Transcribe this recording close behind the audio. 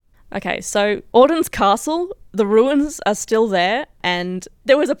Okay, so Auden's castle, the ruins are still there, and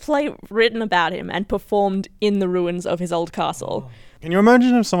there was a play written about him and performed in the ruins of his old castle. Can you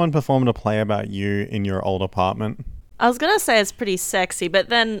imagine if someone performed a play about you in your old apartment? I was going to say it's pretty sexy, but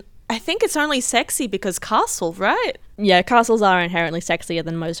then I think it's only sexy because castle, right? Yeah, castles are inherently sexier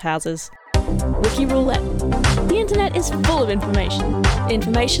than most houses. Wiki Roulette. The internet is full of information.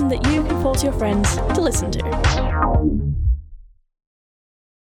 Information that you can force your friends to listen to.